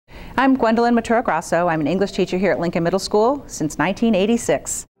I'm Gwendolyn Matura-Grasso. I'm an English teacher here at Lincoln Middle School since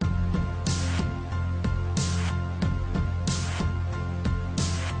 1986.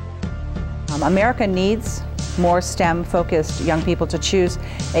 America needs more STEM-focused young people to choose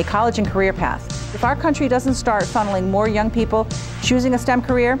a college and career path. If our country doesn't start funneling more young people choosing a STEM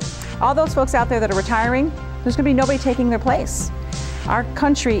career, all those folks out there that are retiring, there's going to be nobody taking their place. Our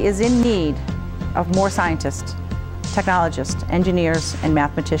country is in need of more scientists, technologists, engineers, and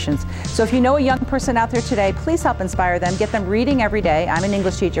mathematicians. So if you know a young person out there today, please help inspire them. Get them reading every day. I'm an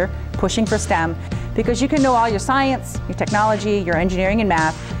English teacher pushing for STEM, because you can know all your science, your technology, your engineering and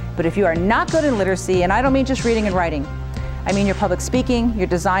math, but if you are not good in literacy, and I don't mean just reading and writing, I mean your public speaking, your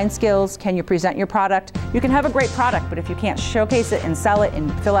design skills, can you present your product? You can have a great product, but if you can't showcase it and sell it and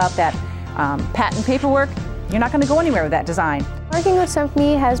fill out that patent paperwork, you're not going to go anywhere with that design. Working with STEM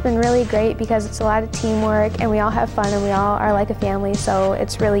has been really great because it's a lot of teamwork and we all have fun and we all are like a family, so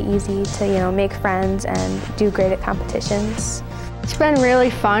it's really easy to make friends and do great at competitions. It's been really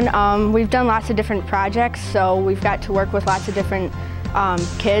fun. We've done lots of different projects, so we've got to work with lots of different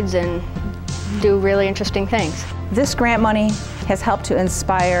kids and do really interesting things. This grant money has helped to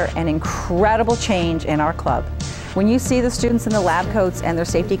inspire an incredible change in our club. When you see the students in the lab coats and their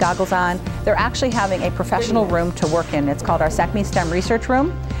safety goggles on, they're actually having a professional room to work in. It's called our SECME STEM Research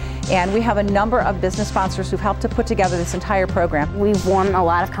Room. And we have a number of business sponsors who've helped to put together this entire program. We've won a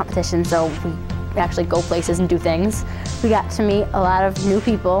lot of competitions, so we actually go places and do things. We got to meet a lot of new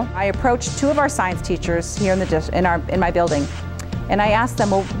people. I approached two of our science teachers here in my building, and I asked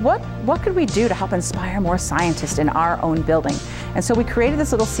them, well, what could we do to help inspire more scientists in our own building? And so we created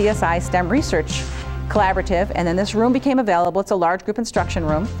this little CSI STEM research collaborative, and then this room became available. It's a large group instruction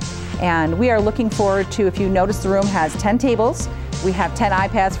room, and we are looking forward to, if you notice, the room has 10 tables. We have 10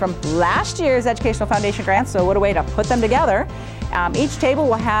 iPads from last year's Educational Foundation grant, so what a way to put them together. Each table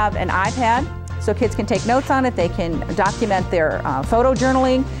will have an iPad, so kids can take notes on it. They can document their photo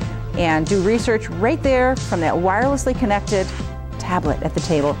journaling and do research right there from that wirelessly connected tablet at the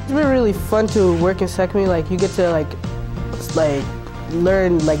table. It's been really fun to work in SECME. Like, you get to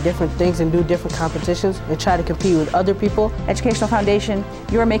learn different things and do different competitions and try to compete with other people. Educational Foundation,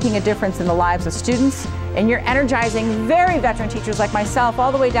 you're making a difference in the lives of students, and you're energizing very veteran teachers like myself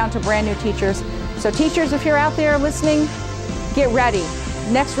all the way down to brand new teachers. So teachers, if you're out there listening, get ready.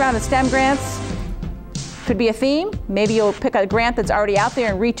 Next round of STEM grants could be a theme. Maybe you'll pick a grant that's already out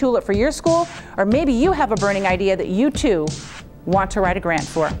there and retool it for your school, or maybe you have a burning idea that you too want to write a grant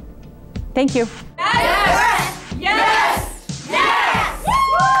for. Thank you.